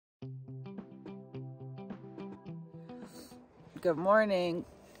Good morning.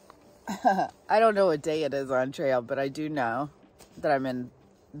 I don't know what day it is on trail, but I do know that I'm in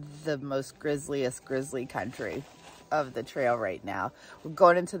the most grisliest grizzly country of the trail right now. We're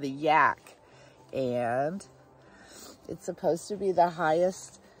going into the Yak, and it's supposed to be the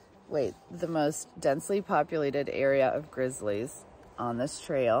the most densely populated area of grizzlies on this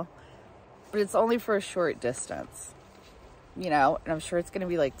trail, but it's only for a short distance, you know, and I'm sure it's going to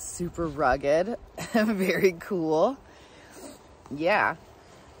be like super rugged and very cool. Yeah.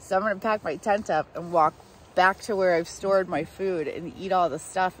 So I'm going to pack my tent up and walk back to where I've stored my food and eat all the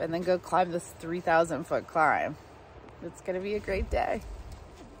stuff and then go climb this 3,000 foot climb. It's going to be a great day.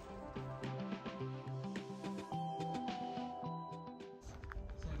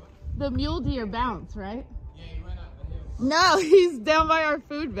 The mule deer bounce, right? Yeah, he went up the hill. No, he's down by our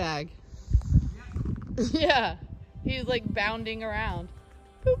food bag. Yeah, he's like bounding around.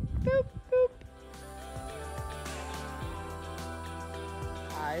 Boop, boop, boop.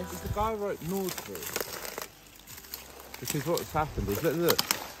 Is the guy right north through? Because what's happened is, look,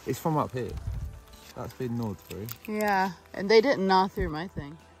 it's from up here. That's been gnawed through. Yeah, and they didn't gnaw through my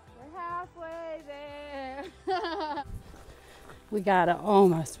thing. We're halfway there. We gotta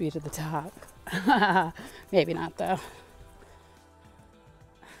almost be to the top. Maybe not though.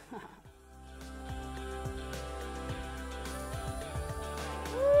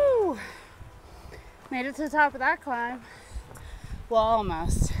 Woo! Made it to the top of that climb. Well,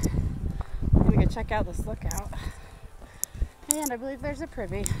 almost. I'm gonna go check out this lookout. And I believe there's a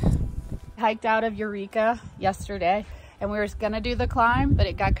privy. Hiked out of Eureka yesterday, and we were gonna do the climb, but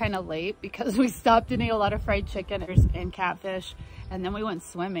it got kind of late because we stopped and ate a lot of fried chicken and catfish, and then we went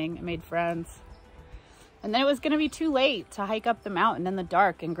swimming and made friends. And then it was gonna be too late to hike up the mountain in the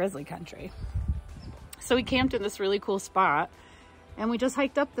dark in grizzly country. So we camped in this really cool spot, and we just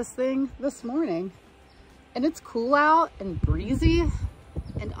hiked up this thing this morning. And it's cool out and breezy,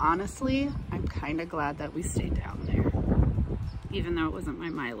 and honestly, I'm kind of glad that we stayed down there, even though it wasn't my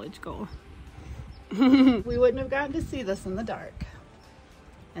mileage goal. We wouldn't have gotten to see this in the dark.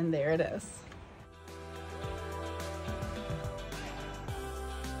 And there it is.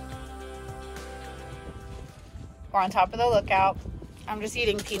 We're on top of the lookout. I'm just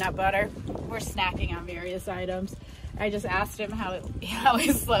eating peanut butter. We're snacking on various items. I just asked him how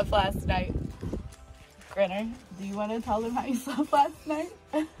he slept last night. Grinner, do you want to tell them how you slept last night?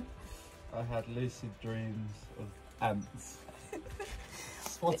 I had lucid dreams of ants.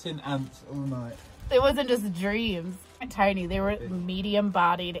 Spotting ants all night. It wasn't just dreams. Tiny. They were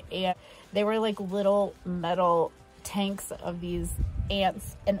medium-bodied, and they were like little metal tanks of these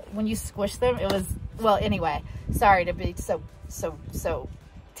ants. And when you squish them, it was, well, anyway, sorry to be so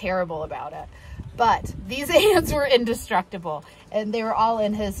terrible about it. But these ants were indestructible, and they were all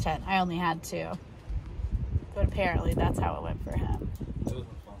in his tent. I only had 2. But apparently that's how it went for him. It wasn't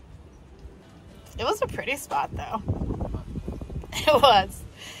fun. It was a pretty spot though. It was.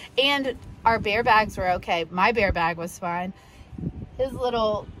 And our bear bags were okay. My bear bag was fine. His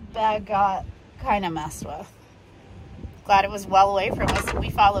little bag got kind of messed with. Glad it was well away from us. We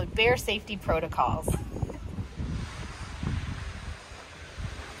followed bear safety protocols.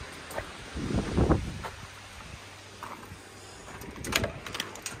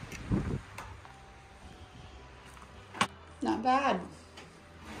 Not bad.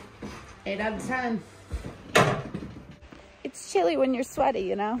 8 out of 10. It's chilly when you're sweaty,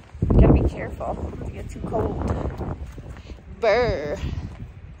 you know? You gotta be careful to get too cold. Brr.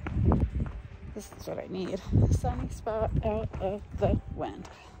 This is what I need. A sunny spot out of the wind.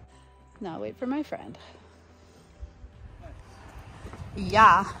 Now wait for my friend.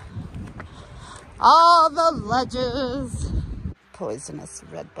 Yeah. All the ledges. Poisonous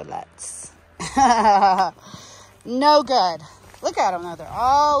red bullets. No good. Look at them though, they're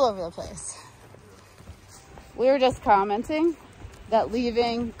all over the place. We were just commenting that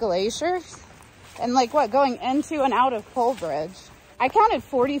leaving Glacier and like what, going into and out of Pole Bridge, I counted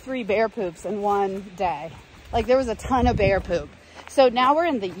 43 bear poops in one day. Like there was a ton of bear poop. So now we're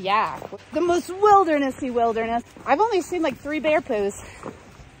in the Yak, the most wildernessy wilderness. I've only seen like 3 bear poos.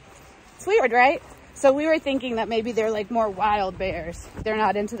 It's weird, right? So we were thinking that maybe they're like more wild bears. They're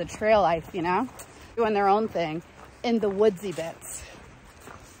not into the trail life, you know? Doing their own thing in the woodsy bits.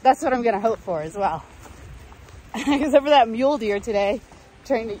 That's what I'm gonna hope for as well. Except for that mule deer today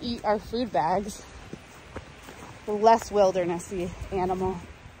trying to eat our food bags. The less wildernessy animal.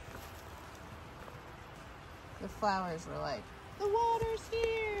 The flowers were like, the water's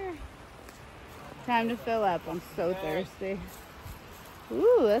here. Time to fill up. I'm so thirsty.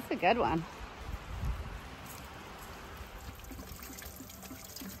 Ooh, that's a good one.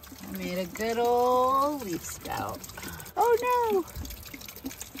 I made a good old leaf spout. Oh no!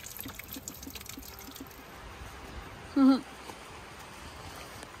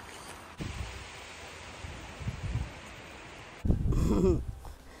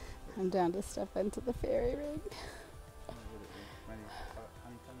 I'm down to step into the fairy ring.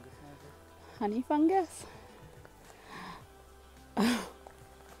 Honey fungus?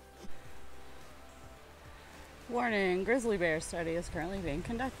 Warning, grizzly bear study is currently being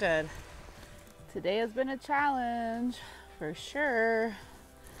conducted. Today has been a challenge, for sure.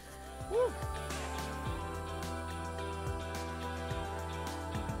 Woo.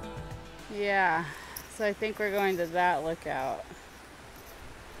 Yeah, so I think we're going to that lookout.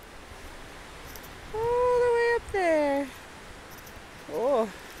 All the way up there. Oh.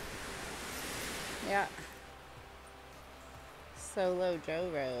 Yeah. Solo Joe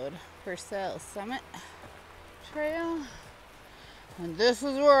Road, Purcell Summit Trail. And this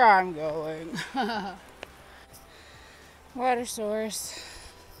is where I'm going. Water source.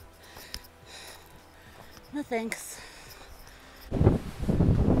 No thanks.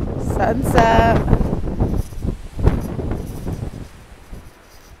 Sunset.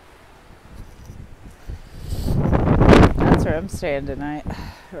 That's where I'm staying tonight.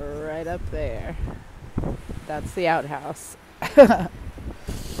 Right up there. That's the outhouse.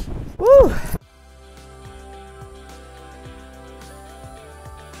 Woo!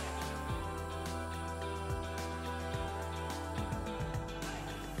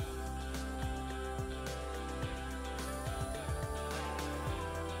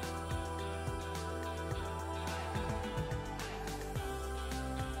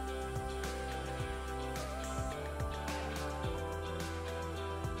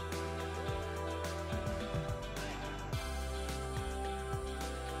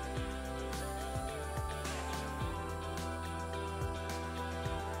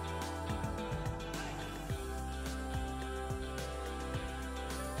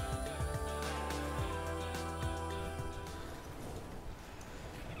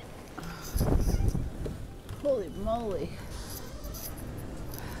 Holy moly.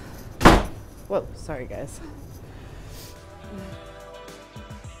 Whoa, sorry guys.